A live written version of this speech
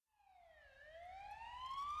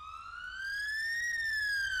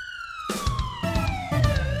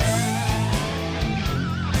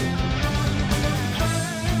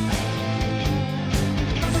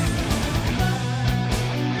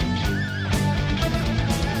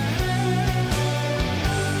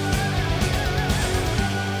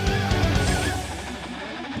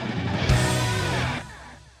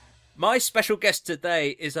My special guest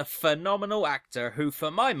today is a phenomenal actor who, for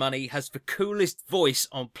my money, has the coolest voice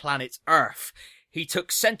on planet Earth. He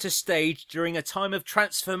took centre stage during a time of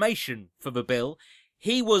transformation for the Bill.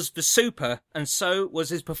 He was the super, and so was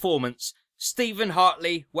his performance. Steven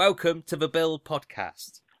Hartley, welcome to the Bill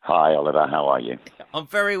podcast. Hi, Oliver. How are you? I'm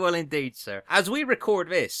very well indeed, sir. As we record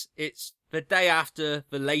this, it's the day after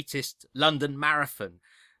the latest London Marathon.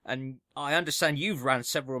 And I understand you've ran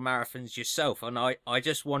several marathons yourself, and I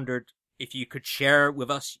just wondered if you could share with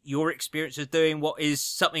us your experience of doing what is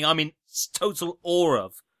something I'm in total awe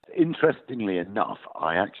of. Interestingly enough,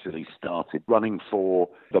 I actually started running for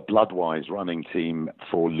the Bloodwise running team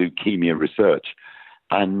for leukemia research.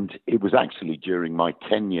 And it was actually during my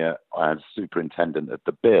tenure as superintendent at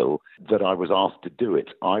the Bill that I was asked to do it.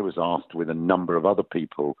 I was asked with a number of other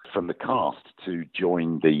people from the cast to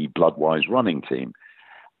join the Bloodwise running team.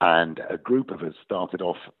 And a group of us started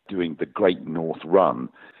off doing the Great North Run,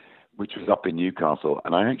 which was up in Newcastle.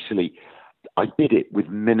 And I did it with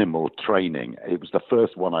minimal training. It was the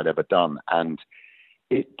first one I'd ever done. And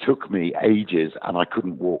it took me ages, and I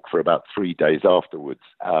couldn't walk for about 3 days afterwards.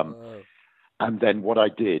 And then what I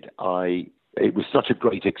did, it was such a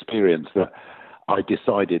great experience that I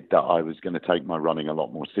decided that I was going to take my running a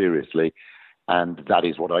lot more seriously. And that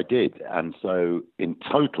is what I did. And so in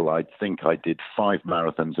total, I think I did 5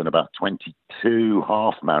 marathons and about 22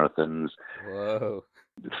 half marathons. Whoa.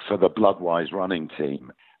 For the Bloodwise running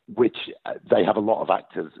team, which they have a lot of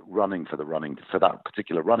actors running for that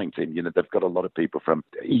particular running team. You know, they've got a lot of people from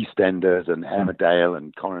EastEnders and Emmerdale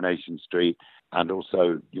and Coronation Street, and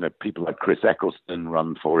also, you know, people like Chris Eccleston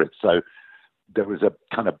run for it. So there was a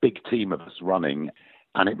kind of big team of us running,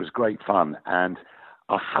 and it was great fun. And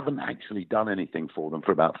I haven't actually done anything for them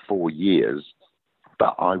for about 4 years,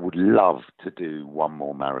 but I would love to do one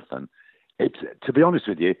more marathon. To be honest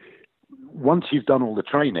with you, once you've done all the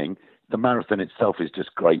training, the marathon itself is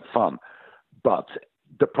just great fun. But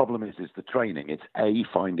the problem is the training. It's A,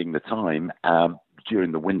 finding the time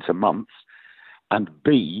during the winter months, and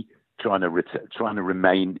B, trying to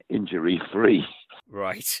remain injury-free.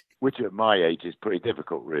 Right. Which at my age is pretty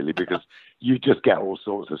difficult, really, because you just get all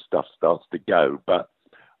sorts of stuff starts to go. But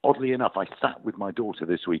oddly enough, I sat with my daughter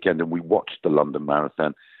this weekend and we watched the London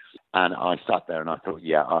Marathon. And I sat there and I thought,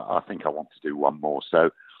 yeah, I think I want to do one more. So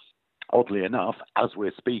oddly enough, as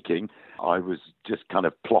we're speaking, I was just kind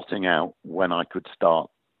of plotting out when I could start,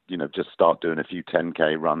 just start doing a few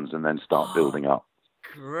 10K runs and then start building up.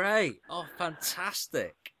 Great. Oh,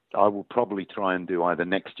 fantastic. I will probably try and do either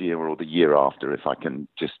next year or the year after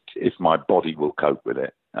if my body will cope with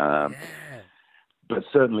it. Yeah. But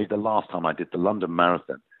certainly the last time I did the London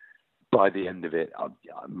Marathon, by the end of it,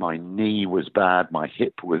 my knee was bad, my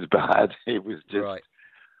hip was bad. It was just, right.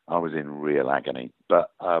 I was in real agony.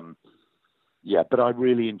 But but I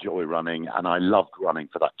really enjoy running, and I loved running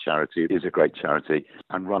for that charity. It is a great charity,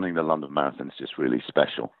 and running the London Marathon is just really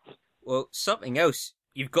special. Well, something else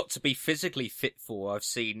you've got to be physically fit for. I've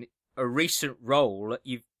seen a recent role.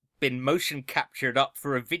 You've been motion captured up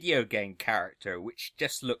for a video game character, which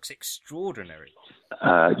just looks extraordinary.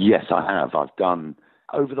 Yes, I have. I've done,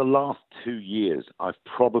 over the last 2 years, I've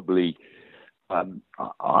probably done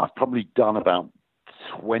about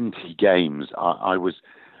 20 games.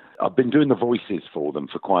 I've been doing the voices for them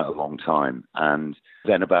for quite a long time. And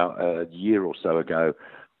then about a year or so ago,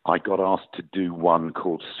 I got asked to do one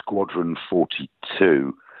called Squadron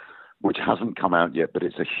 42, which hasn't come out yet, but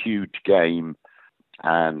it's a huge game.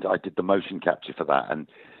 And I did the motion capture for that. And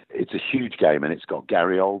it's a huge game, and it's got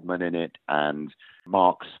Gary Oldman in it, and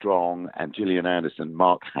Mark Strong, and Gillian Anderson,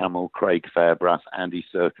 Mark Hamill, Craig Fairbrass, Andy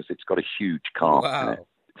Serkis. It's got a huge cast in it.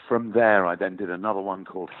 From there, I then did another one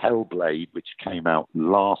called Hellblade, which came out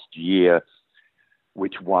last year,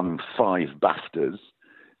 which won 5 BAFTAs.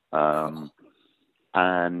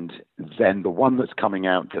 And then the one that's coming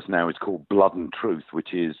out just now is called Blood and Truth,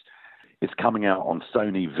 it's coming out on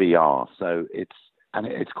Sony VR. So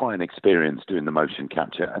it's quite an experience doing the motion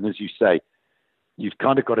capture. And as you say, you've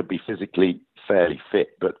kind of got to be physically fairly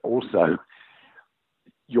fit, but also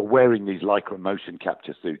you're wearing these Lycra motion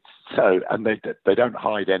capture suits. So, and they don't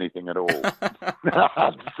hide anything at all.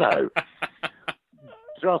 So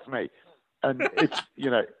trust me. And it's,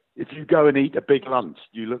 if you go and eat a big lunch,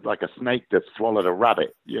 you look like a snake that swallowed a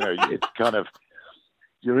rabbit. It's kind of,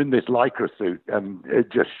 you're in this Lycra suit, and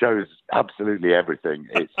it just shows absolutely everything.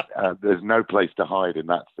 It's there's no place to hide in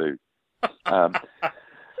that suit.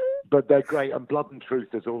 But they're great. And Blood and Truth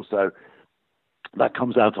is also, that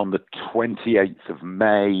comes out on the 28th of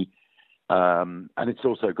May. And it's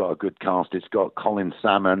also got a good cast. It's got Colin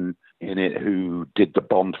Salmon in it, who did the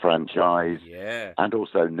Bond franchise. Yeah. And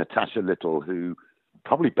also Natasha Little, who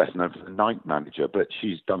probably best known for The Night Manager, but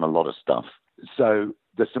she's done a lot of stuff. So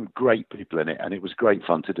there's some great people in it, and it was great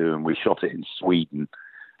fun to do, and we shot it in Sweden.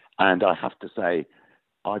 And I have to say,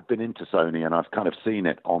 I've been into Sony, and I've kind of seen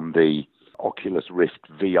it on the Oculus Rift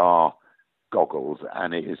VR goggles,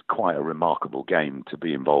 and it is quite a remarkable game to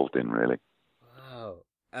be involved in, really. Wow.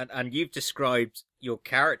 And you've described your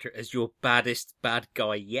character as your baddest bad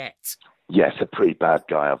guy yet. Yes, a pretty bad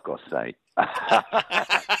guy, I've got to say.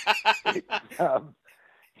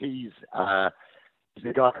 He's a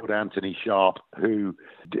guy called Anthony Sharp who,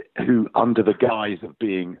 under the guise of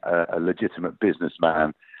being a legitimate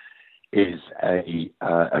businessman, is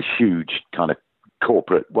a huge kind of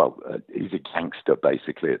corporate. Well, he's a gangster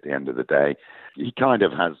basically. At the end of the day, he kind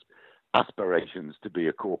of has aspirations to be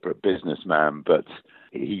a corporate businessman, but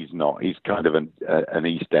he's not. He's kind of an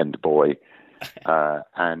East End boy.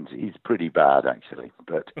 And he's pretty bad actually,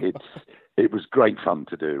 but it was great fun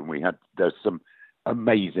to do. And there's some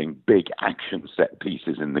amazing big action set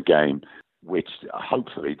pieces in the game, which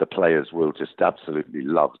hopefully the players will just absolutely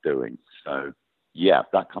love doing. So yeah,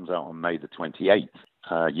 that comes out on May the 28th.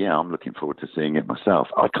 Yeah, I'm looking forward to seeing it myself.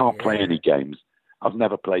 I can't play any games. I've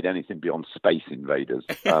never played anything beyond Space Invaders.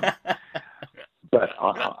 But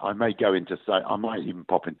I may go into, I might even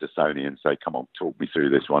pop into Sony and say, come on, talk me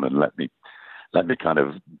through this one and let me kind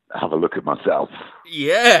of have a look at myself.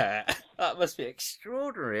 Yeah, that must be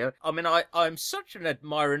extraordinary. I mean, I'm such an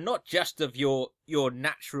admirer, not just of your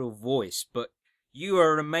natural voice, but you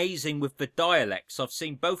are amazing with the dialects. I've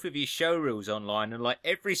seen both of your showreels online, and like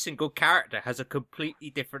every single character has a completely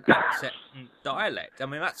different accent and dialect. I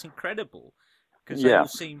mean, that's incredible because they all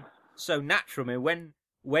seem so natural. I mean,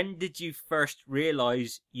 when did you first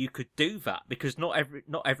realise you could do that? Because not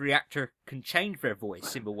every actor can change their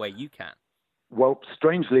voice in the way you can. Well,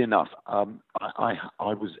 strangely enough,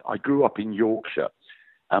 I grew up in Yorkshire,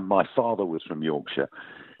 and my father was from Yorkshire,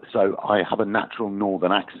 so I have a natural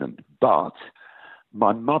northern accent. But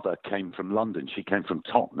my mother came from London; she came from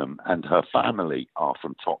Tottenham, and her family are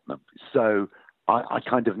from Tottenham. So I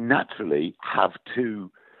kind of naturally have two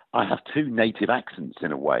native accents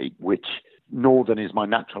in a way, which northern is my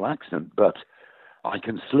natural accent, but I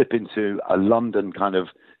can slip into a London kind of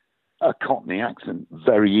a Cockney accent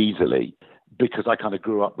very easily, because I kind of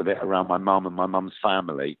grew up with it around my mum and my mum's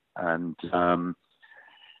family. And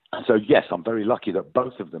so, yes, I'm very lucky that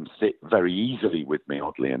both of them sit very easily with me,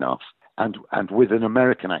 oddly enough. And with an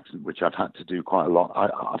American accent, which I've had to do quite a lot,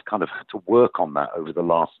 I've kind of had to work on that over the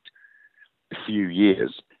last few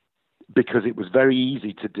years, because it was very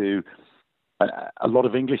easy to do. A lot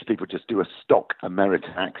of English people just do a stock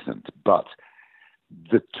American accent. But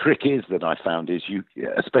the trick is that I found is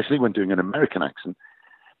especially when doing an American accent,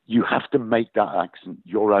 you have to make that accent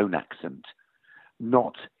your own accent,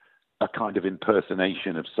 not a kind of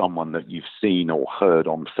impersonation of someone that you've seen or heard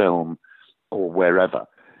on film or wherever.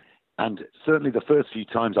 And certainly the first few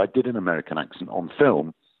times I did an American accent on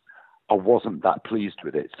film, I wasn't that pleased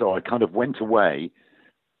with it. So I kind of went away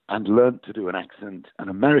and learned to do an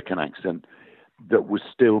American accent that was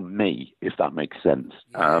still me, if that makes sense.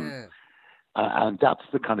 Yeah. And that's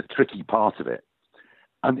the kind of tricky part of it.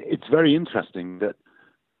 And it's very interesting that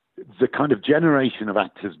the kind of generation of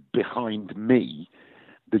actors behind me,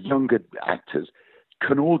 the younger actors,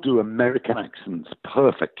 can all do American accents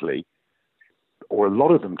perfectly, or a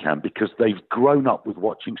lot of them can, because they've grown up with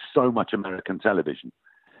watching so much American television,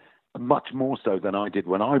 much more so than I did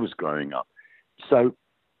when I was growing up. So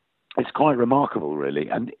it's quite remarkable, really.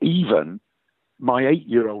 And even my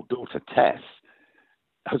 8-year-old daughter, Tess,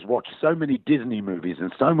 has watched so many Disney movies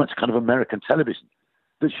and so much kind of American television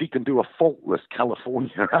that she can do a faultless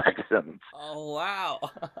California accent. Oh, wow.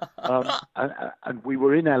 And we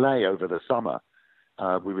were in LA over the summer.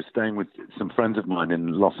 We were staying with some friends of mine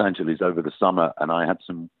in Los Angeles over the summer, and I had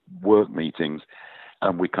some work meetings,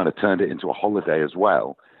 and we kind of turned it into a holiday as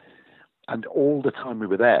well. And all the time we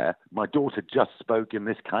were there, my daughter just spoke in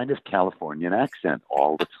this kind of Californian accent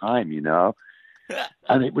all the time,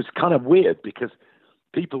 And it was kind of weird because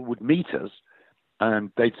people would meet us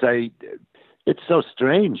and they'd say, "It's so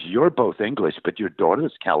strange. You're both English, but your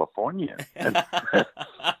daughter's Californian." And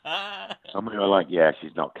we were like, "Yeah,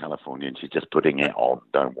 she's not Californian. She's just putting it on.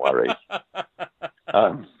 Don't worry."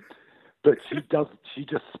 But she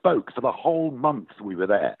just spoke for the whole month we were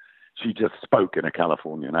there. She just spoke in a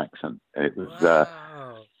Californian accent. It was,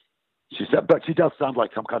 wow. She said, but she does sound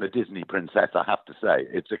like some kind of Disney princess, I have to say.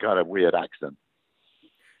 It's a kind of weird accent.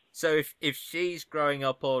 So if she's growing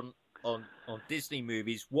up on Disney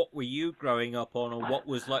movies, what were you growing up on, or what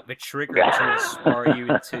was like the trigger to inspire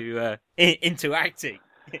you into acting?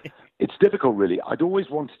 It's difficult, really. I'd always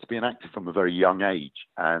wanted to be an actor from a very young age,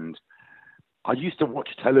 and I used to watch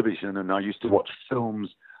television and I used to watch films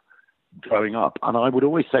growing up. And I would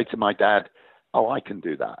always say to my dad, oh, I can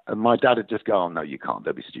do that. And my dad would just go, oh, no, you can't.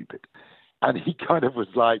 Don't be stupid. And he kind of was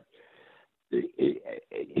like,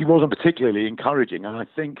 he wasn't particularly encouraging. And I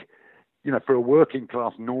think, you know, for a working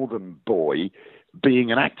class northern boy,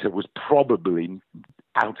 being an actor was probably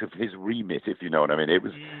out of his remit, if you know what I mean.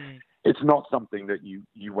 It's not something that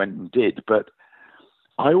you went and did. But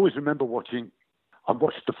I always remember I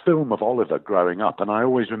watched the film of Oliver growing up, and I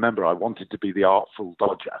always remember I wanted to be the Artful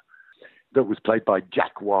Dodger that was played by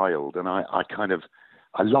Jack Wilde. And I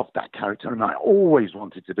loved that character, and I always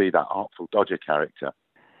wanted to be that Artful Dodger character.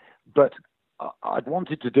 But I'd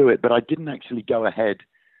wanted to do it, but I didn't actually go ahead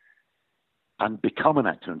and become an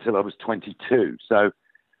actor until I was 22. So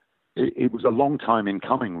it was a long time in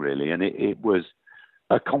coming, really. And it was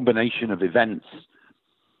a combination of events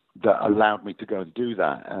that allowed me to go and do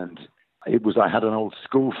that. And I had an old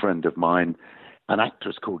school friend of mine, an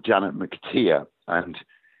actress called Janet McTeer, and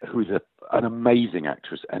who's an amazing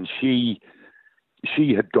actress. And she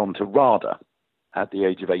had gone to RADA at the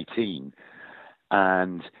age of 18.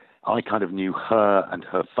 And I kind of knew her and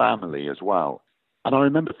her family as well. And I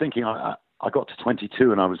remember thinking, I got to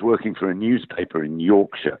 22 and I was working for a newspaper in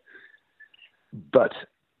Yorkshire. But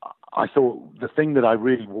I thought the thing that I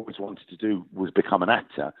really always wanted to do was become an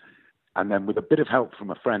actor. And then with a bit of help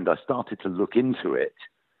from a friend, I started to look into it.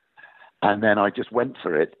 And then I just went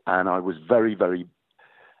for it. And I was very, very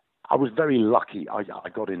lucky. I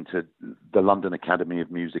got into the London Academy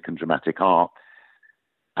of Music and Dramatic Art.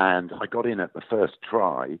 And I got in at the first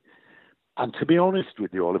try. And to be honest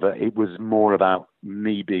with you, Oliver, it was more about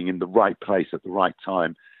me being in the right place at the right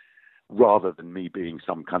time rather than me being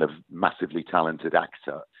some kind of massively talented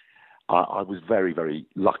actor. I was very, very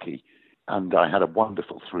lucky. And I had a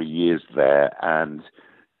wonderful 3 years there. And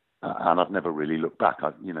I've never really looked back.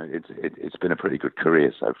 It's been a pretty good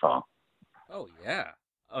career so far. Oh, yeah.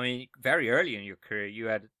 I mean, very early in your career, you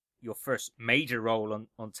had your first major role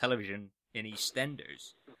on television in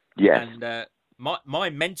EastEnders. Yes. And my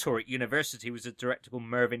mentor at university was a director called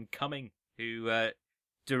Mervyn Cumming, who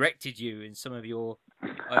directed you in some of your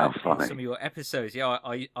episodes. Yeah,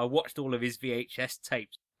 I watched all of his VHS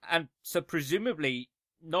tapes, and so presumably,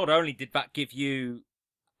 not only did that give you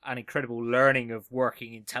an incredible learning of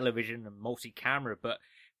working in television and multi-camera, but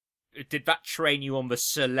did that train you on the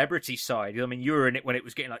celebrity side? I mean, you were in it when it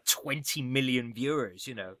was getting like 20 million viewers,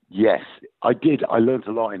 you know. Yes, I did. I learned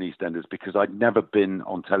a lot in EastEnders because I'd never been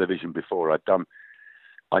on television before. I'd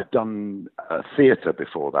done theatre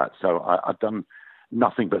before that. So I'd done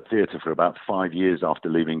nothing but theatre for about 5 years after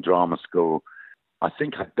leaving drama school. I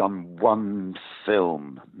think I'd done one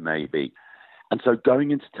film, maybe. And so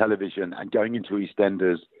going into television and going into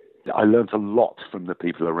EastEnders, I learned a lot from the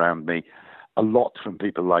people around me. A lot from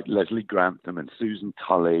people like Leslie Grantham and Susan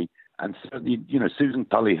Tully. And certainly, you know, Susan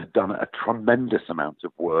Tully had done a tremendous amount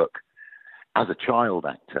of work as a child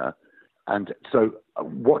actor. And so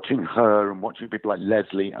watching her and watching people like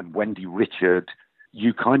Leslie and Wendy Richard,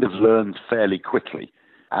 you kind of learned fairly quickly.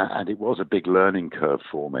 And it was a big learning curve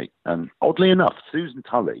for me. And oddly enough, Susan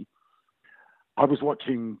Tully, I was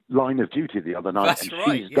watching Line of Duty the other night. That's and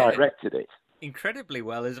right, she's yeah. directed it. Incredibly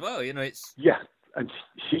well as well, you know, it's... Yeah. And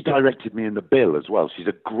she directed me in The Bill as well. She's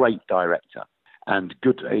a great director and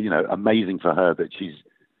good, amazing for her that she's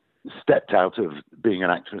stepped out of being an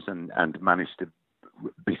actress and managed to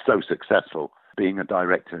be so successful being a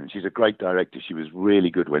director. And she's a great director. She was really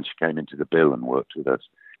good when she came into The Bill and worked with us.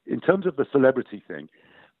 In terms of the celebrity thing,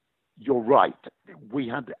 you're right. We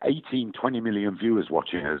had 18, 20 million viewers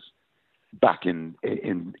watching us back in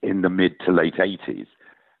the mid to late 80s.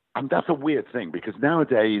 And that's a weird thing because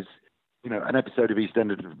nowadays, you know, an episode of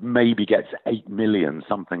EastEnders maybe gets 8 million,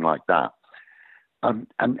 something like that. And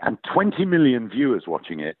 20 million viewers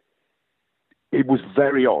watching it, it was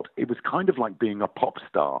very odd. It was kind of like being a pop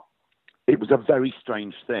star. It was a very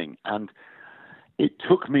strange thing. And it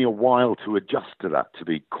took me a while to adjust to that, to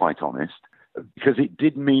be quite honest, because it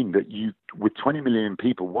did mean that with 20 million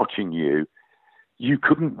people watching you, you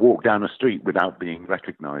couldn't walk down a street without being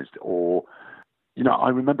recognized. Or, you know, I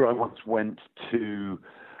remember I once went to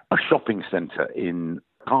a shopping centre in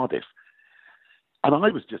Cardiff. And I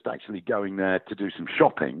was just actually going there to do some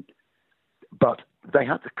shopping, but they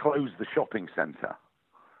had to close the shopping centre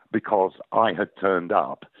because I had turned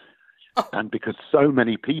up. And because so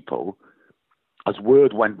many people, as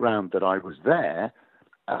word went round that I was there,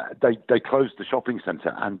 they closed the shopping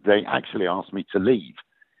centre and they actually asked me to leave.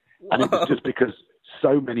 Whoa. And it was just because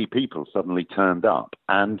so many people suddenly turned up.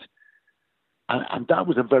 And that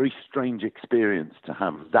was a very strange experience to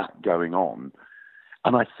have that going on.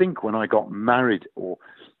 And I think when I got married, or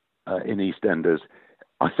in EastEnders,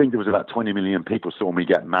 I think there was about 20 million people saw me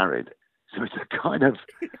get married. So it's a kind of,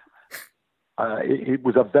 it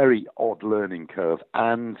was a very odd learning curve.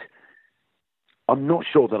 And I'm not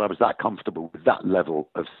sure that I was that comfortable with that level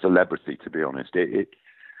of celebrity, to be honest. It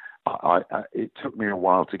took me a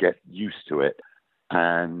while to get used to it.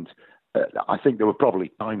 And I think there were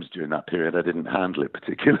probably times during that period I didn't handle it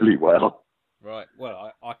particularly well. Right.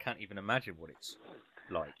 Well, I can't even imagine what it's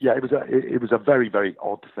like. Yeah, it was a very, very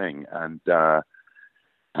odd thing. And to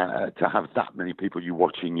have that many people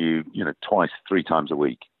watching you, twice, 3 times a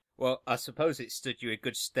week. Well, I suppose it stood you in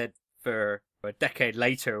good stead for a decade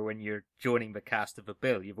later when you're joining the cast of The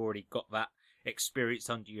Bill. You've already got that experience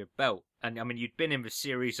under your belt. And, I mean, you'd been in the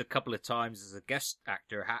series a couple of times as a guest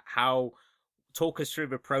actor. Talk us through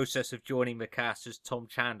the process of joining the cast as Tom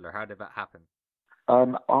Chandler. How did that happen?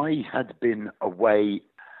 I had been away.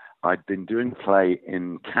 I'd been doing a play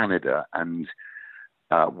in Canada, and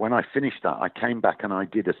when I finished that, I came back and I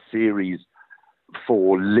did a series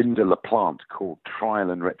for Linda LaPlante called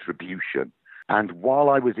Trial and Retribution. And while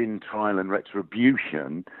I was in Trial and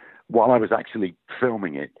Retribution, while I was actually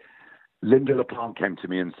filming it, Linda LaPlante came to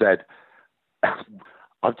me and said,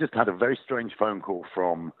 I've just had a very strange phone call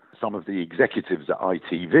from some of the executives at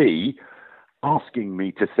ITV asking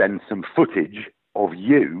me to send some footage of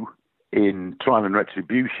you in Trial and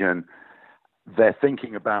Retribution. They're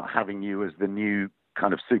thinking about having you as the new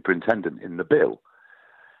kind of superintendent in The Bill.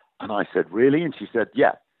 And I said, really? And she said,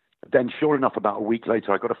 yeah. Then sure enough, about a week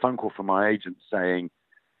later, I got a phone call from my agent saying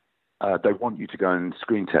they want you to go and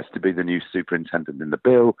screen test to be the new superintendent in The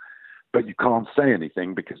Bill, but you can't say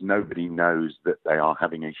anything because nobody knows that they are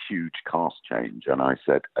having a huge cast change. And I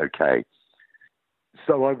said, okay.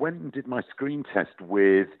 So I went and did my screen test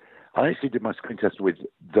with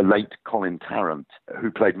the late Colin Tarrant,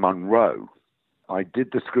 who played Munro. I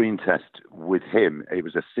did the screen test with him. It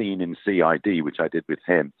was a scene in CID, which I did with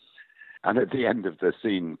him. And at the end of the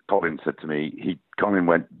scene, Colin said to me, Colin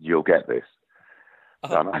went, "You'll get this."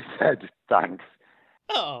 Oh. And I said, thanks.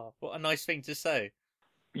 Oh, what a nice thing to say.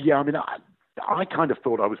 Yeah, I mean, I kind of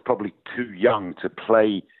thought I was probably too young to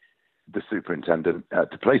play the superintendent,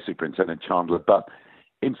 Superintendent Chandler. But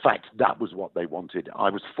in fact, that was what they wanted.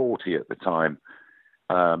 I was 40 at the time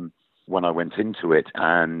when I went into it,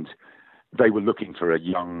 and they were looking for a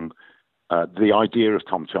young. The idea of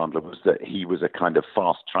Tom Chandler was that he was a kind of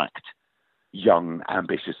fast-tracked, young,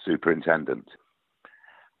 ambitious superintendent.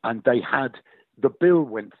 And The Bill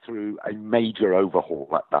went through a major overhaul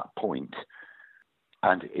at that point.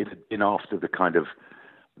 And it had been after the kind of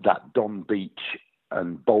that Don Beach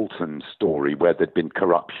and Bolton story where there'd been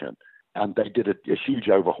corruption. And they did a huge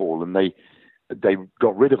overhaul, and they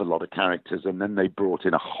got rid of a lot of characters, and then they brought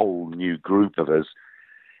in a whole new group of us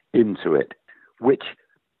into it, which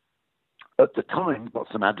at the time got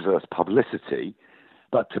some adverse publicity.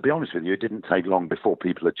 But to be honest with you, it didn't take long before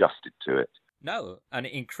people adjusted to it. No, and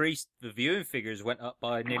it increased, the viewing figures went up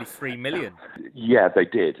by nearly 3 million. Yeah, they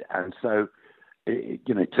did. And so, it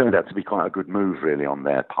turned out to be quite a good move, really, on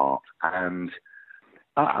their part. And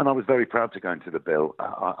I was very proud to go into The Bill.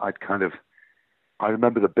 I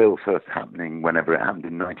remember The Bill first happening whenever it happened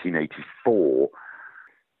in 1984,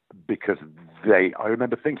 because I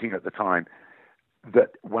remember thinking at the time that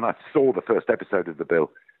when I saw the first episode of The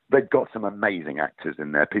Bill, they'd got some amazing actors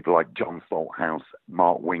in there, people like John Salthouse,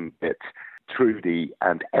 Mark Wingett, Trudy,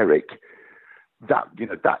 and Eric. That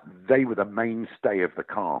they were the mainstay of the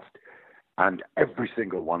cast, and every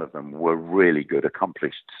single one of them were really good,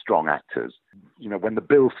 accomplished, strong actors. When The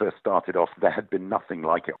Bill first started off, there had been nothing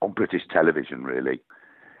like it on British television, really.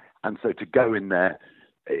 And so to go in there,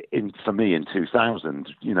 for me in 2000,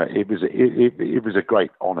 it was a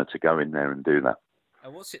great honour to go in there and do that.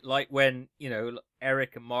 And what's it like when,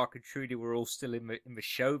 Eric and Mark and Trudy were all still in the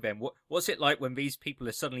show then? What's it like when these people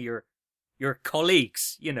are suddenly your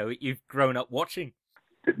colleagues, you've grown up watching?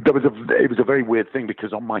 It was a very weird thing,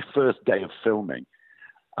 because on my first day of filming,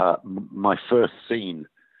 my first scene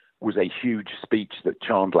was a huge speech that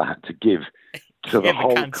Chandler had to give to the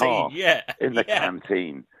whole cast in the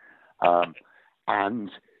canteen.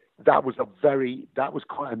 And that was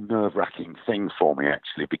quite a nerve-wracking thing for me,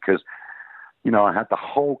 actually, because I had the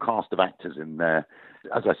whole cast of actors in there.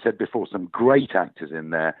 As I said before, some great actors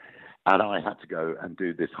in there. And I had to go and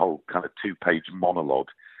do this whole kind of 2-page monologue.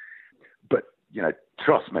 But,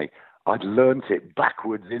 trust me, I'd learnt it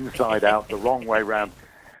backwards, inside out, the wrong way round.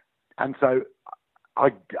 And so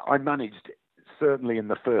I managed, certainly in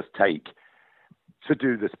the first take, to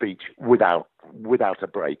do the speech without a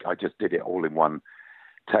break. I just did it all in one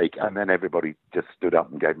take. And then everybody just stood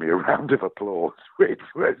up and gave me a round of applause, which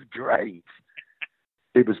was great.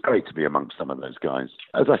 it was great to be amongst some of those guys.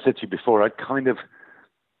 As I said to you before, I kind of,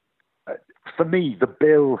 for me, the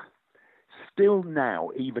bill, still now,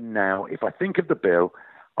 even now, if I think of the bill,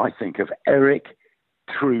 I think of Eric,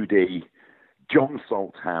 Trudy, John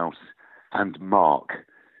Salthouse, and Mark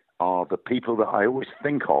are the people that I always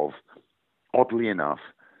think of, oddly enough,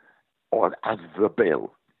 or as the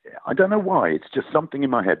bill. I don't know why. It's just something in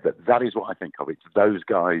my head that is what I think of. It's those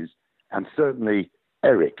guys, and certainly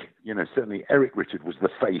Eric. Certainly Eric Richard was the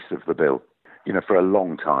face of the bill, for a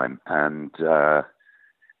long time, and I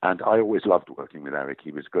always loved working with Eric.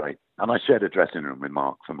 He was great, and I shared a dressing room with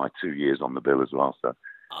Mark for my 2 years on the bill as well. So.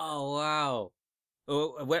 Oh wow!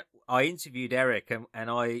 Well, I interviewed Eric, and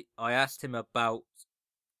I asked him about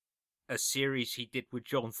a series he did with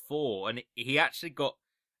John Ford, and he actually got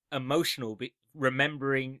emotional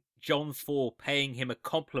remembering John Ford paying him a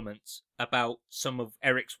compliment about some of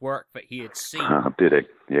Eric's work that he had seen. Did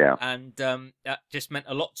he? Yeah. And that just meant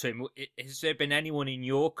a lot to him. Has there been anyone in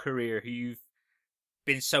your career who you've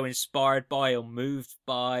been so inspired by or moved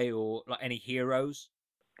by, or like any heroes?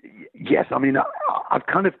 Yes, I mean, I've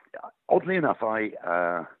kind of, oddly enough,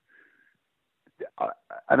 an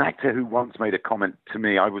actor who once made a comment to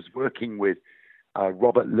me, I was working with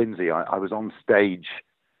Robert Lindsay. I was on stage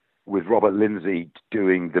with Robert Lindsay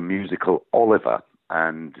doing the musical Oliver,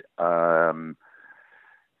 and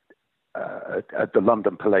at the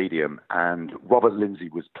London Palladium, and Robert Lindsay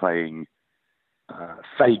was playing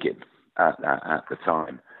Fagin at the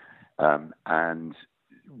time, and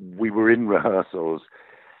we were in rehearsals,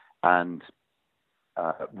 and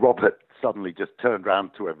Robert suddenly just turned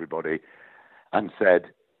around to everybody and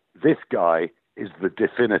said, "This guy is the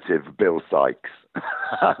definitive Bill Sykes."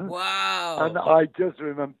 Wow. And I just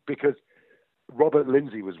remember, because Robert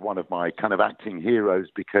Lindsay was one of my kind of acting heroes,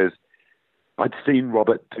 because I'd seen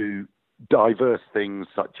Robert do diverse things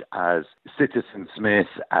such as Citizen Smith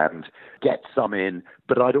and Get Some In,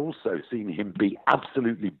 but I'd also seen him be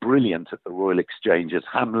absolutely brilliant at the Royal Exchange as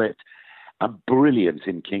Hamlet and brilliant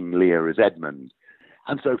in King Lear as Edmund.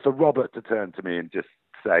 And so for Robert to turn to me and just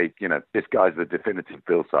say, this guy's the definitive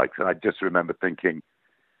Bill Sykes, and I just remember thinking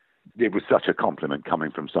it was such a compliment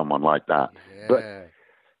coming from someone like that. Yeah. But,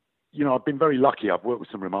 I've been very lucky. I've worked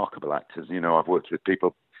with some remarkable actors. I've worked with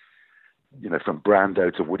people, from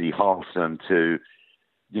Brando to Woody Harrelson to,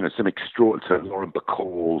 some extraordinary, to Lauren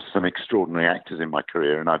Bacall, some extraordinary actors in my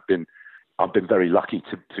career. And I've been very lucky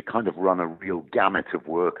to kind of run a real gamut of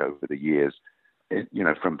work over the years,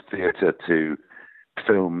 from theatre to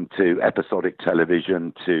film to episodic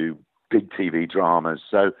television to big TV dramas.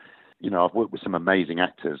 So, I've worked with some amazing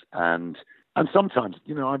actors, and sometimes,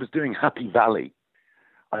 I was doing Happy Valley.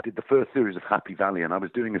 I did the first series of Happy Valley, and I was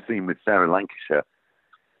doing a scene with Sarah Lancashire.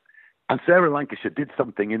 And Sarah Lancashire did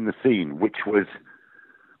something in the scene which was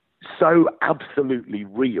so absolutely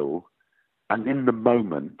real and in the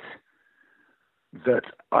moment that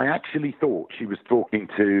I actually thought she was talking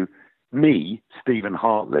to me, Steven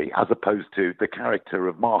Hartley, as opposed to the character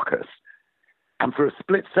of Marcus. And for a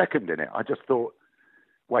split second in it, I just thought,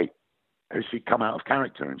 wait, has she come out of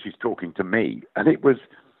character and she's talking to me? And it was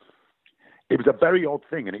a very odd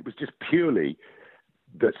thing. And it was just purely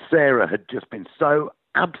that Sarah had just been so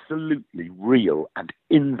absolutely real and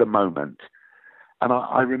in the moment. And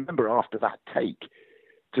I remember after that take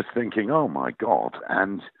just thinking, oh my God.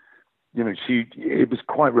 And, it was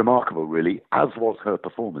quite remarkable, really, as was her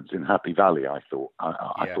performance in Happy Valley, I thought.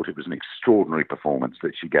 I thought it was an extraordinary performance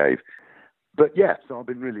that she gave. But yeah, so I've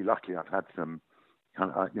been really lucky. I've had some,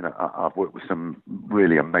 I've worked with some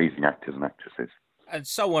really amazing actors and actresses. And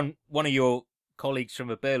one of your colleagues from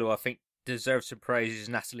the bill who I think deserves some praise is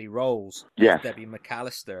Natalie Rolls. Yes. Debbie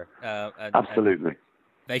McAllister. Absolutely. And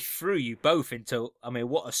they threw you both into,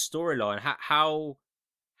 what a storyline. How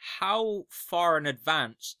far in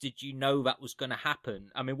advance did you know that was going to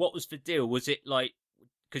happen? What was the deal? Was it like,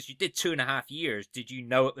 because you did 2.5 years, did you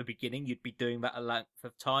know at the beginning you'd be doing that a length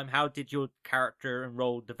of time? How did your character and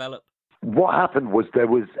role develop? What happened was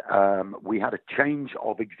we had a change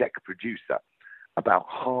of exec producer about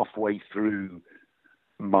halfway through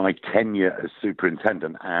my tenure as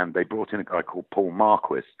superintendent, and they brought in a guy called Paul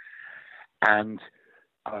Marquis. And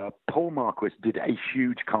Paul Marquis did a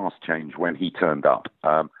huge cast change when he turned up,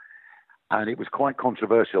 and it was quite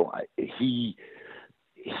controversial. He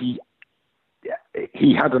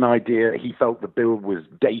had an idea. He felt the bill was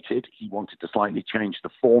dated. He wanted to slightly change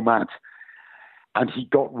the format, and he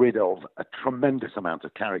got rid of a tremendous amount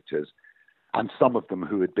of characters, and some of them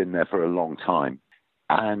who had been there for a long time.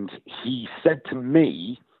 And he said to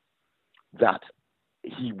me that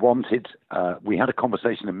he wanted, we had a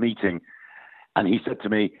conversation, a meeting, and he said to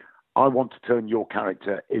me, I want to turn your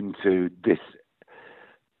character into this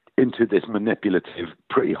into this manipulative,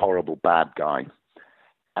 pretty horrible bad guy.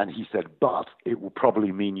 And he said, but it will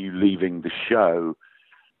probably mean you leaving the show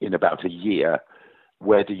in about a year.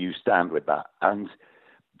 Where do you stand with that? And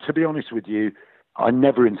to be honest with you, I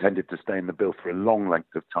never intended to stay in the bill for a long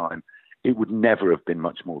length of time. It would never have been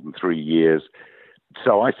much more than 3 years.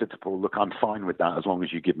 So I said to Paul, look, I'm fine with that as long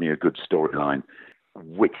as you give me a good storyline,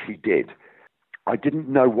 which he did. I didn't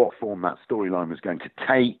know what form that storyline was going to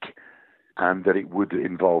take and that it would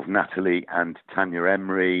involve Natalie and Tanya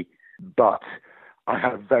Emery, but I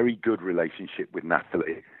had a very good relationship with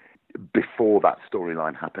Natalie before that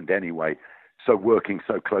storyline happened anyway. So working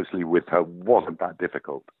so closely with her wasn't that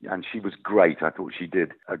difficult. And she was great. I thought she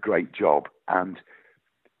did a great job. And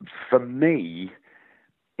for me,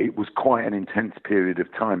 it was quite an intense period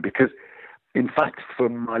of time because, in fact, for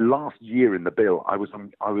my last year in the bill, I was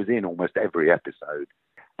in almost every episode.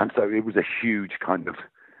 And so it was a huge kind of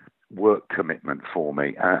work commitment for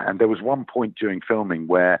me. And there was one point during filming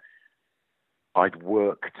where I'd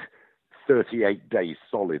worked 38 days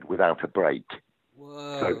solid without a break.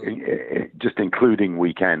 Whoa. So just including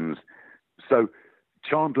weekends. So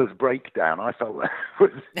Chandler's breakdown, I felt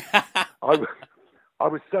I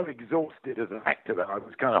was so exhausted as an actor that I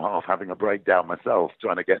was kind of half having a breakdown myself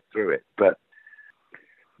trying to get through it. But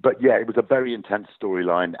yeah, it was a very intense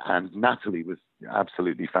storyline, and Natalie was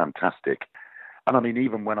absolutely fantastic. And I mean,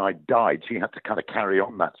 even when I died, she had to kind of carry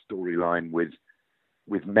on that storyline with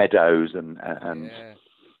Meadows and yeah.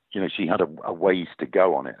 You know, she had a ways to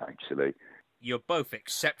go on it, actually. You're both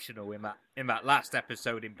exceptional in that last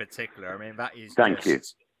episode in particular. I mean, that is Thank you.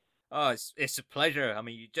 Oh, it's a pleasure. I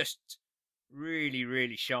mean, you just really,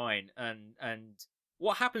 really shine. And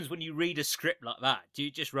what happens when you read a script like that? Do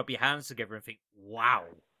you just rub your hands together and think, wow?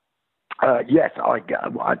 Yes, I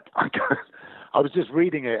was just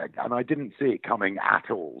reading it and I didn't see it coming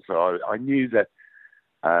at all. So I knew that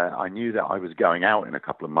I was going out in a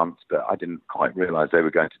couple of months, but I didn't quite realize they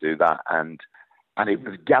were going to do that. And it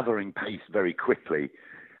was gathering pace very quickly.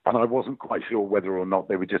 And I wasn't quite sure whether or not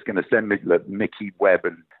they were just going to send me, like, Mickey Webb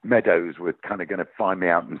and Meadows were kind of going to find me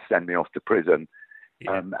out and send me off to prison.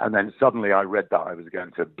 Yeah. And then suddenly I read that I was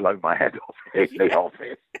going to blow my head off in the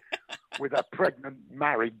office with a pregnant,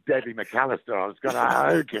 married Debbie McAllister. I was going,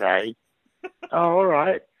 okay. Oh, all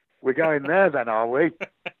right. We're going there then, are we?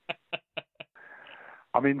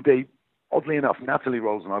 I mean, oddly enough, Natalie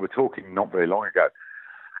Rolls and I were talking not very long ago,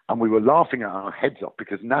 and we were laughing at our heads off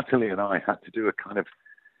because Natalie and I had to do a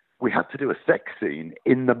sex scene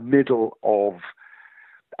in the middle of,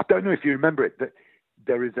 I don't know if you remember it, that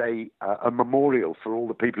there is a memorial for all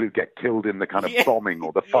the people who get killed in the kind of bombing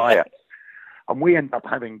or the fire. Yeah. And we end up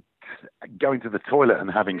going to the toilet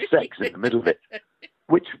and having sex in the middle of it,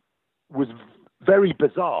 which was very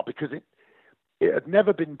bizarre because it had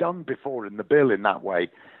never been done before in the bill in that way.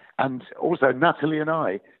 And also Natalie and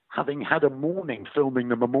I, having had a morning filming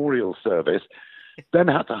the memorial service, then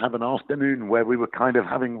had to have an afternoon where we were kind of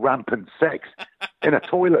having rampant sex in a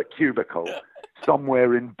toilet cubicle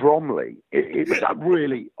somewhere in Bromley. It was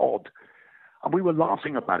really odd. And we were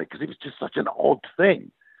laughing about it because it was just such an odd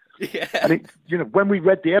thing. Yeah. And when we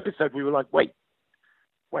read the episode, we were like, wait,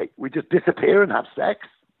 we just disappear and have sex?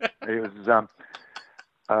 It was,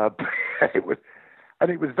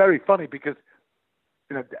 it was very funny because,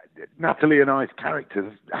 Natalie and I's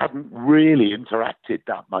characters hadn't really interacted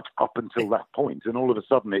that much up until that point, and all of a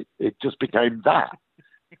sudden it just became that.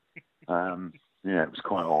 It was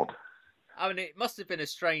quite odd. I mean, it must have been a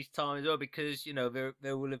strange time as well because,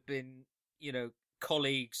 there will have been,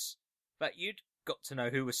 colleagues that you'd got to know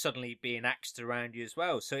who were suddenly being axed around you as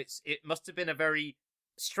well. So it must have been a very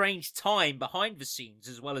strange time behind the scenes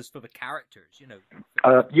as well as for the characters,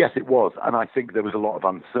 Yes, it was. And I think there was a lot of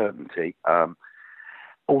uncertainty.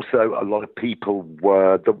 Also, a lot of people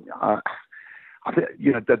were,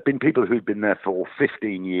 there'd been people who'd been there for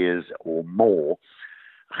 15 years or more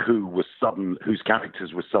whose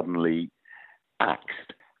characters were suddenly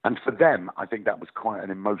axed. And for them, I think that was quite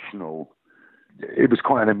an emotional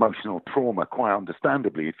trauma, quite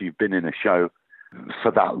understandably, if you've been in a show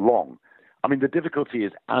for that long. I mean, the difficulty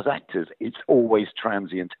is, as actors, it's always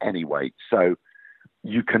transient anyway, so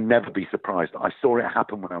you can never be surprised. I saw it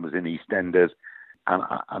happen when I was in EastEnders, and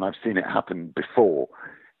I've seen it happen before.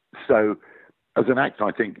 So as an actor,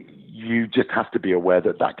 I think you just have to be aware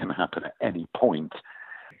that can happen at any point,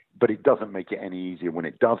 but it doesn't make it any easier when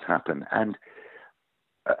it does happen. And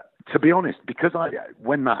to be honest, because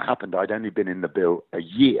when that happened, I'd only been in the bill a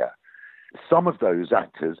year. Some of those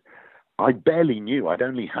actors I barely knew. I'd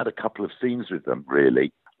only had a couple of scenes with them,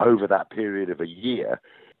 really, over that period of a year.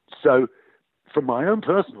 So from my own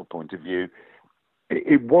personal point of view,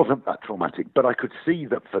 it wasn't that traumatic, but I could see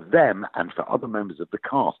that for them and for other members of the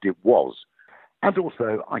cast, it was. And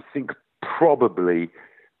also, I think probably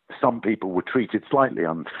some people were treated slightly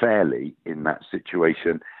unfairly in that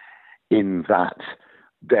situation, in that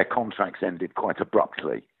their contracts ended quite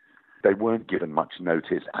abruptly. They weren't given much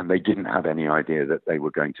notice, and they didn't have any idea that they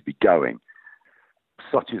were going to be going.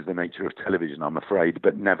 Such is the nature of television, I'm afraid,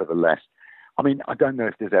 but nevertheless, I mean, I don't know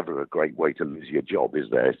if there's ever a great way to lose your job, is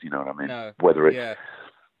there? You know what I mean? No. Whether it's,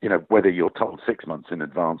 whether you're told 6 months in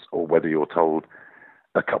advance or whether you're told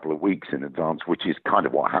a couple of weeks in advance, which is kind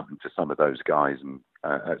of what happened to some of those guys and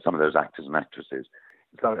some of those actors and actresses.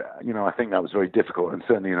 So, I think that was very difficult, and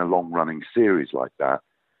certainly in a long-running series like that.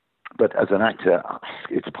 But as an actor,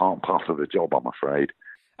 it's part and parcel of the job, I'm afraid.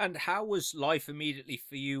 And how was life immediately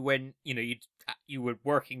for you when, you were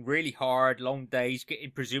working really hard, long days,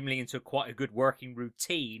 getting presumably into quite a good working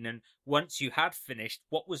routine, and once you had finished,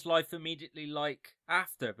 what was life immediately like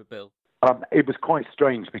after the bill? It was quite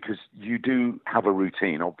strange because you do have a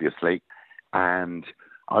routine, obviously, and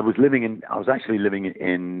I was actually living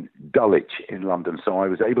in Dulwich in London, so I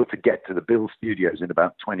was able to get to the Bill Studios in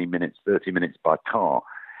about 20 minutes, 30 minutes by car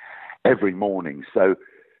every morning. So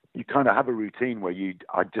you kind of have a routine where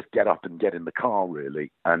I'd just get up and get in the car,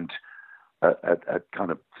 really, and at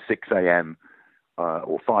kind of 6 a.m.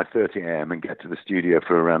 Or 5:30 a.m. and get to the studio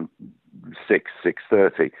for around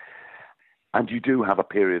 6:30. And you do have a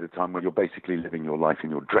period of time where you're basically living your life in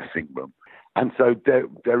your dressing room. And so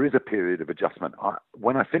there is a period of adjustment.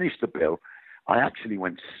 When I finished the bill, I actually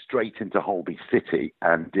went straight into Holby City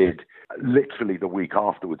and did literally the week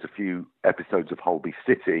afterwards a few episodes of Holby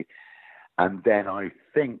City. And then I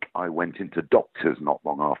think I went into Doctors not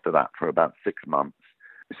long after that for about 6 months.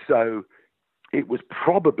 So it was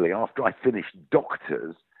probably after I finished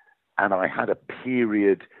Doctors and I had a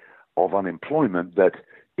period of unemployment that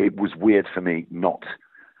it was weird for me not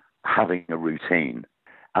having a routine.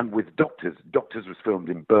 And with Doctors was filmed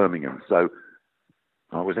in Birmingham, so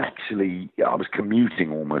I was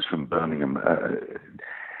commuting almost from Birmingham.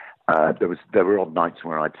 There were odd nights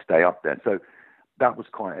where I'd stay up there, so that was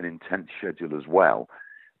quite an intense schedule as well.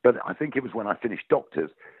 But I think it was when I finished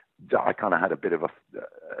Doctors that I kind of had a bit of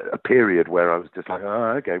a period where I was just like,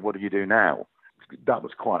 oh, okay, what do you do now? That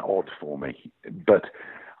was quite odd for me. But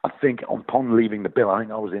I think upon leaving the bill, I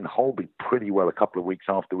think I was in Holby pretty well a couple of weeks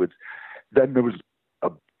afterwards. Then there was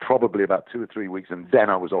probably about 2 or 3 weeks, and then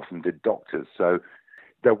I was off and did Doctors. So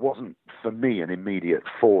there wasn't, for me, an immediate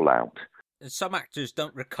fallout. Some actors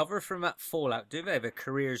don't recover from that fallout, do they? Their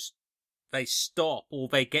careers, they stop or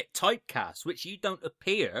they get typecast, which you don't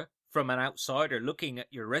appear, from an outsider looking at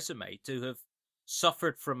your resume, to have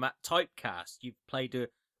suffered from that typecast. You've played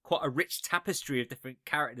quite a rich tapestry of different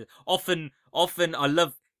characters. Often I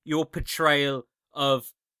love your portrayal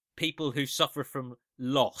of people who suffer from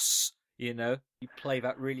loss. You play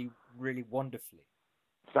that really, really wonderfully.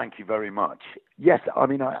 Thank you very much. Yes, I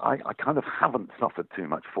mean, I kind of haven't suffered too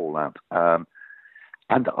much fallout. And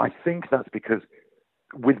I think that's because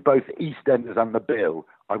with both EastEnders and The Bill,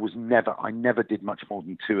 I never did much more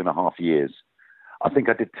than 2.5 years. I think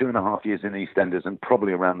I did 2.5 years in EastEnders and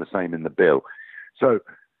probably around the same in The Bill. So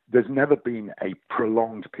there's never been a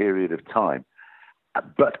prolonged period of time.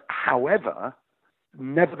 But however,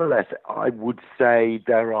 nevertheless, I would say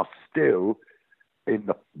there are still,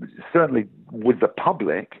 certainly with the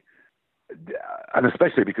public, and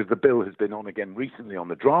especially because The Bill has been on again recently on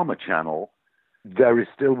the Drama Channel, there is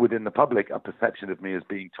still within the public a perception of me as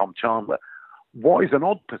being Tom Chandler. What is an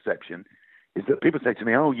odd perception is that people say to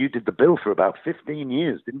me, oh, you did The Bill for about 15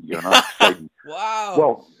 years, didn't you? And I say, wow.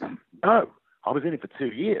 Well, no, I was in it for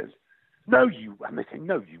 2 years. No, and they say,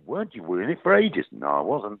 no, you weren't. You were in it for ages. No, I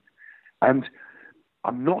wasn't. And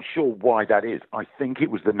I'm not sure why that is. I think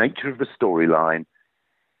it was the nature of the storyline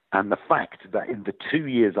and the fact that in the 2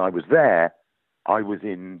 years I was there, I was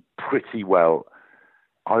in pretty well.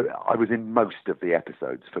 I was in most of the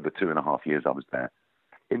episodes for the 2.5 years I was there.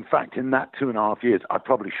 In fact, in that 2.5 years, I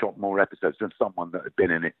probably shot more episodes than someone that had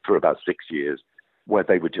been in it for about 6 years, where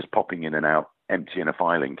they were just popping in and out, emptying a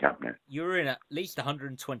filing cabinet. You were in at least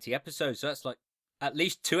 120 episodes, so that's like at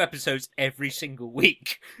least 2 episodes every single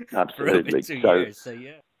week. Absolutely. For over 2 years, so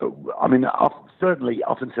yeah. I mean, certainly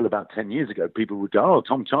up until about 10 years ago, people would go, oh,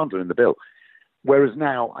 Tom Chandler in The Bill. Whereas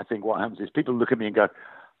now, I think what happens is people look at me and go,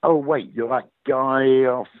 oh, wait, you're that guy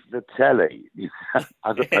off the telly, as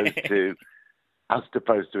opposed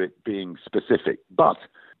to it being specific. But,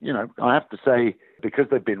 I have to say, because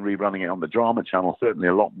they've been rerunning it on the Drama Channel, certainly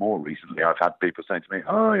a lot more recently, I've had people saying to me,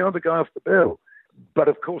 oh, you're the guy off The Bill. But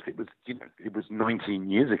of course, it was 19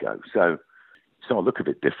 years ago, so I look a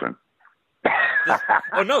bit different.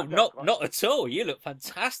 Oh no, not at all. You look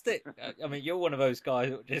fantastic. I mean, you're one of those guys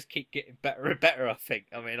that will just keep getting better and better. I think.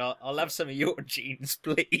 I mean, I'll have some of your genes,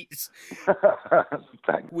 please.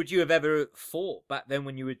 Thanks. Would you have ever thought back then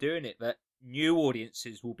when you were doing it that new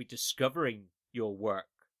audiences will be discovering your work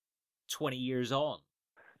 20 years on?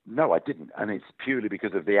 No, I didn't, and it's purely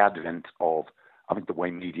because of the advent of, I think, the way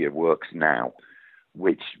media works now,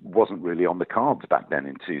 which wasn't really on the cards back then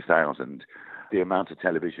in 2000. The amount of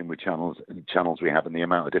television channels we have and the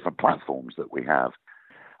amount of different platforms that we have.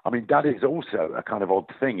 I mean, that is also a kind of odd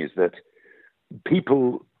thing, is that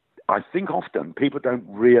people, I think often, people don't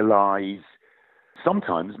realize,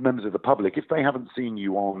 sometimes members of the public, if they haven't seen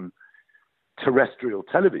you on terrestrial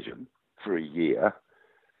television for a year,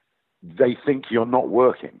 they think you're not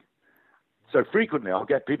working. So frequently I'll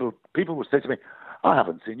get people will say to me, I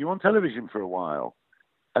haven't seen you on television for a while.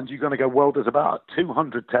 And you're going to go, well, there's about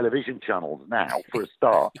 200 television channels now for a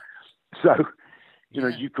start. So,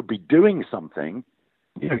 you could be doing something,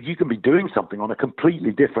 you can be doing something on a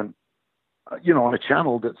completely different, on a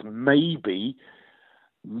channel that's maybe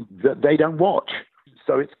that they don't watch.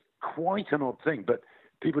 So it's quite an odd thing. But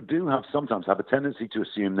people do sometimes have a tendency to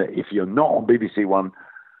assume that if you're not on BBC One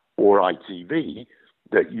or ITV,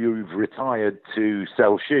 that you've retired to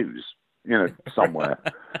sell shoes, somewhere.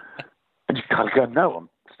 And you kind of go, no, I'm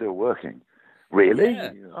still working. Really?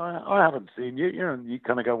 Yeah. I haven't seen you. And you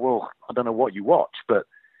kind of go, well, I don't know what you watch, but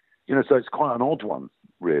so it's quite an odd one,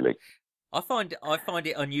 really. I find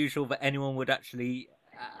it unusual that anyone would actually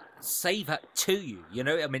say that to you.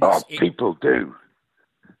 I mean, people do.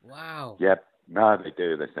 Wow. Yep. No, they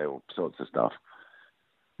do. They say all sorts of stuff.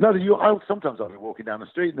 No, sometimes I'll be walking down the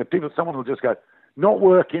street and someone will just go, not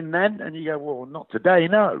working then, and you go, well, not today,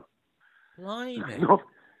 no. Blimey.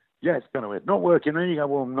 Yeah, it's kind of weird. Not working, and you go,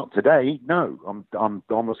 well, not today. No, I'm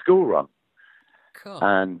on the school run. God.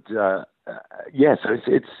 And so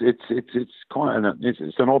it's quite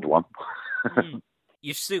it's an odd one.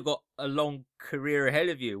 You've still got a long career ahead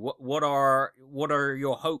of you. What are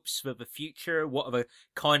your hopes for the future? What are the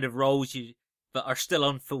kind of roles that are still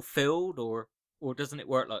unfulfilled, or doesn't it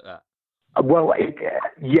work like that? Well,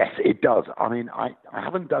 yes, it does. I mean, I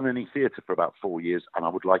haven't done any theatre for about 4 years, and I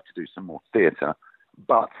would like to do some more theatre,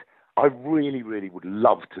 but I really, really would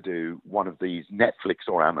love to do one of these Netflix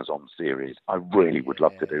or Amazon series. I really would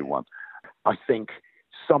love to do one. I think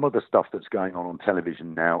some of the stuff that's going on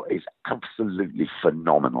television now is absolutely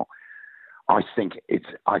phenomenal. I think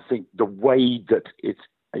the way that it's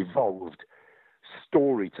evolved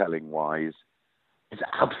storytelling-wise is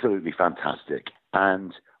absolutely fantastic,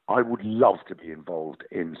 and I would love to be involved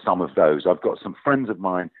in some of those. I've got some friends of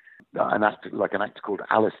mine, an actor called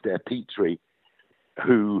Alistair Petrie,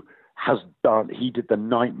 who he did The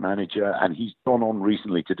Night Manager, and he's gone on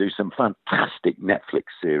recently to do some fantastic Netflix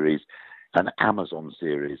series and Amazon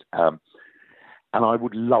series. And I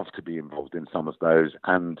would love to be involved in some of those.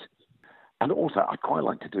 And also I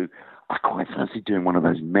quite fancy doing one of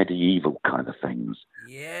those medieval kind of things.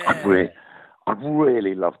 Yeah. I'd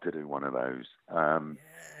really love to do one of those.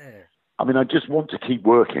 I mean, I just want to keep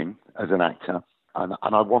working as an actor, and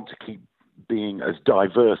I want to keep being as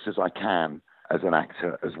diverse as I can as an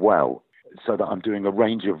actor as well, so that I'm doing a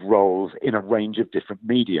range of roles in a range of different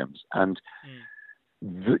mediums. And,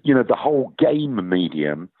 the whole game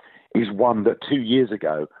medium is one that 2 years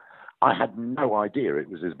ago, I had no idea it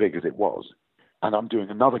was as big as it was. And I'm doing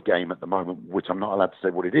another game at the moment, which I'm not allowed to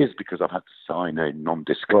say what it is because I've had to sign a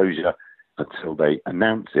non-disclosure until they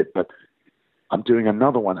announce it. But I'm doing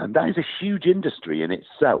another one, and that is a huge industry in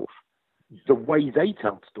itself. The way they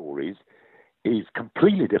tell stories is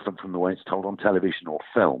completely different from the way it's told on television or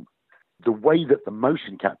film. The way that the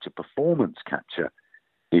motion capture, performance capture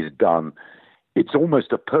is done, it's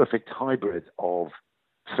almost a perfect hybrid of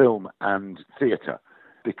film and theatre,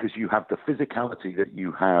 because you have the physicality that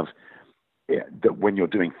you have that when you're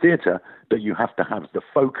doing theatre, that you have to have the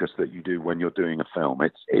focus that you do when you're doing a film.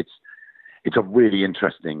 It's a really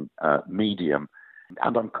interesting medium,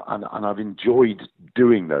 and I've enjoyed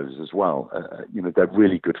doing those as well. They're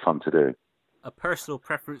really good fun to do. A personal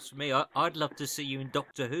preference for me, I'd love to see you in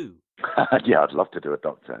Doctor Who. Yeah, I'd love to do a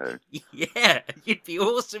Doctor Who. Yeah, you'd be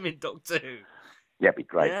awesome in Doctor Who. Yeah, it'd be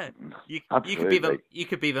great. Yeah, you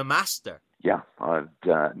could be the master. Yeah, I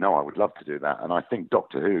would love to do that. And I think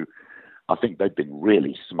Doctor Who, they've been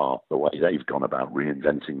really smart the way they've gone about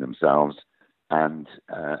reinventing themselves and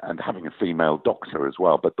having a female Doctor as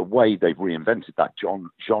well. But the way they've reinvented that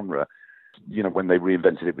genre, when they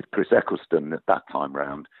reinvented it with Chris Eccleston at that time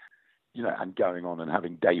round, and going on and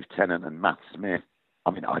having Dave Tennant and Matt Smith.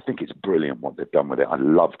 I mean, I think it's brilliant what they've done with it. I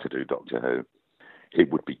love to do Doctor Who.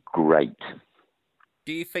 It would be great.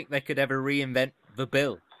 Do you think they could ever reinvent the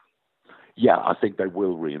Bill? Yeah, I think they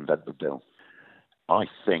will reinvent the Bill. I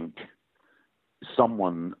think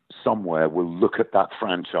someone somewhere will look at that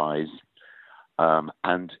franchise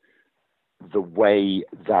and the way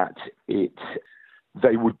that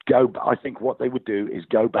they would go. I think what they would do is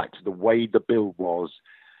go back to the way the Bill was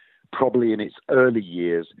probably in its early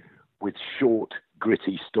years with short,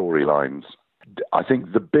 gritty storylines. I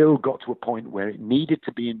think the Bill got to a point where it needed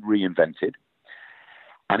to be reinvented,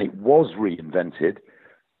 and it was reinvented,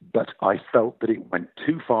 but I felt that it went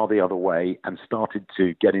too far the other way and started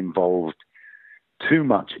to get involved too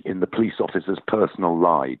much in the police officers' personal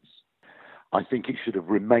lives. I think it should have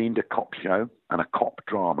remained a cop show and a cop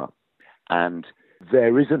drama. And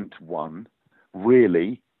there isn't one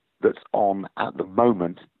really that's on at the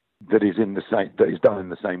moment that is done in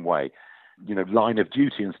the same way. You know, Line of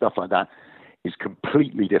Duty and stuff like that is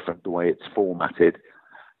completely different the way it's formatted.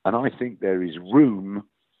 And I think there is room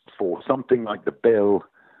for something like the Bill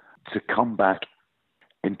to come back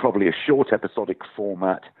in probably a short episodic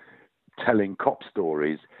format, telling cop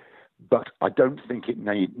stories. But I don't think it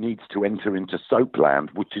needs to enter into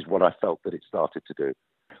soapland, which is what I felt that it started to do.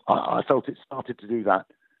 I felt it started to do that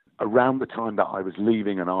around the time that I was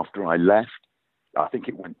leaving and after I left. I think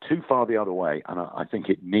it went too far the other way, and I think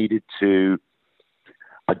it needed to.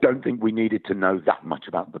 I don't think we needed to know that much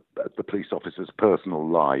about the police officers' personal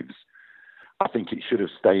lives. I think it should have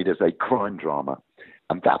stayed as a crime drama,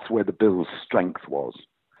 and that's where the Bill's strength was.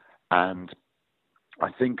 And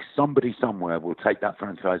I think somebody somewhere will take that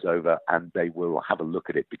franchise over and they will have a look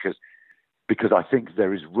at it because I think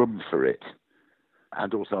there is room for it.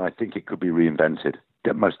 And also I think it could be reinvented,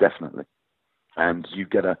 most definitely. And you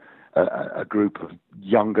get a group of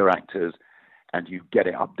younger actors and you get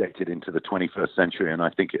it updated into the 21st century, and I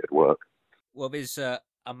think it would work. Well, there's a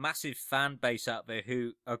massive fan base out there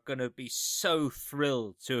who are going to be so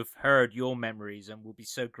thrilled to have heard your memories and will be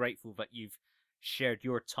so grateful that you've shared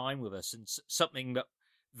your time with us. And something that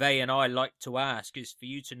they and I like to ask is for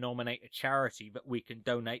you to nominate a charity that we can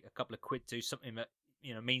donate a couple of quid to, something that,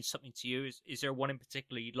 you know, means something to you. Is there one in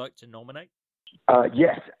particular you'd like to nominate?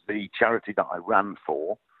 Yes, the charity that I ran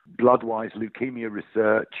for, Bloodwise Leukemia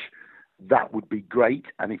Research, that would be great.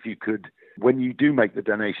 And if you could, when you do make the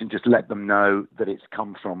donation, just let them know that it's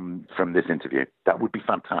come from this interview. That would be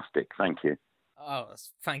fantastic. Thank you. Oh,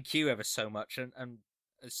 thank you ever so much. And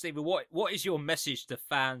Steven, what is your message to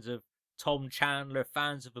fans of Tom Chandler,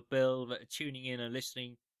 fans of the Bill that are tuning in and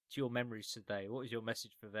listening to your memories today? What is your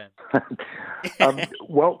message for them?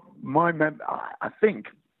 Well, I think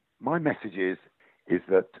my message is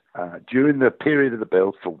that during the period of the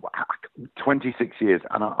Bill for 26 years,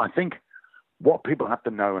 and I think what people have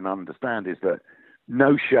to know and understand is that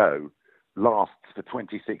no show lasts for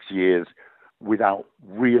 26 years without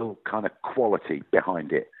real kind of quality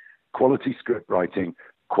behind it. Quality script writing,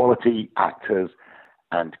 quality actors,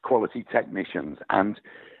 and quality technicians. And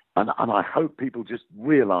I hope people just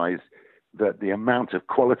realize that the amount of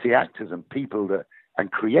quality actors and people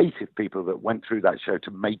and creative people that went through that show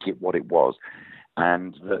to make it what it was,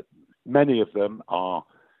 and that many of them are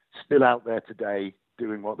still out there today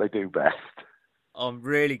doing what they do best. I'm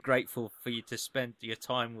really grateful for you to spend your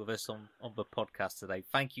time with us on the podcast today.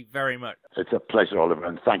 Thank you very much. It's a pleasure, Oliver,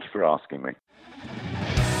 and thank you for asking me.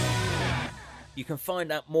 You can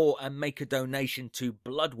find out more and make a donation to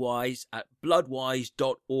Bloodwise at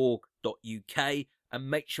bloodwise.org.uk, and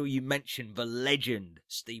make sure you mention the legend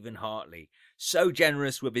Steven Hartley. So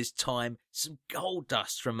generous with his time, some gold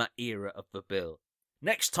dust from that era of the Bill.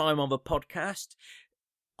 Next time on the podcast,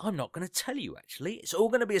 I'm not going to tell you actually. It's all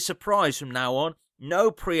going to be a surprise from now on. No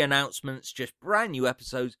pre-announcements, just brand new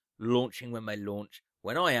episodes launching when they launch,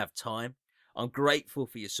 when I have time. I'm grateful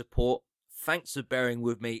for your support. Thanks for bearing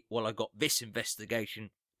with me while I got this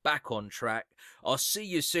investigation back on track. I'll see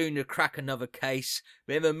you soon to crack another case.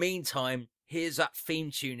 But in the meantime, here's that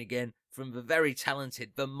theme tune again from the very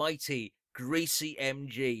talented, the mighty Greasy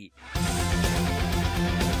MG.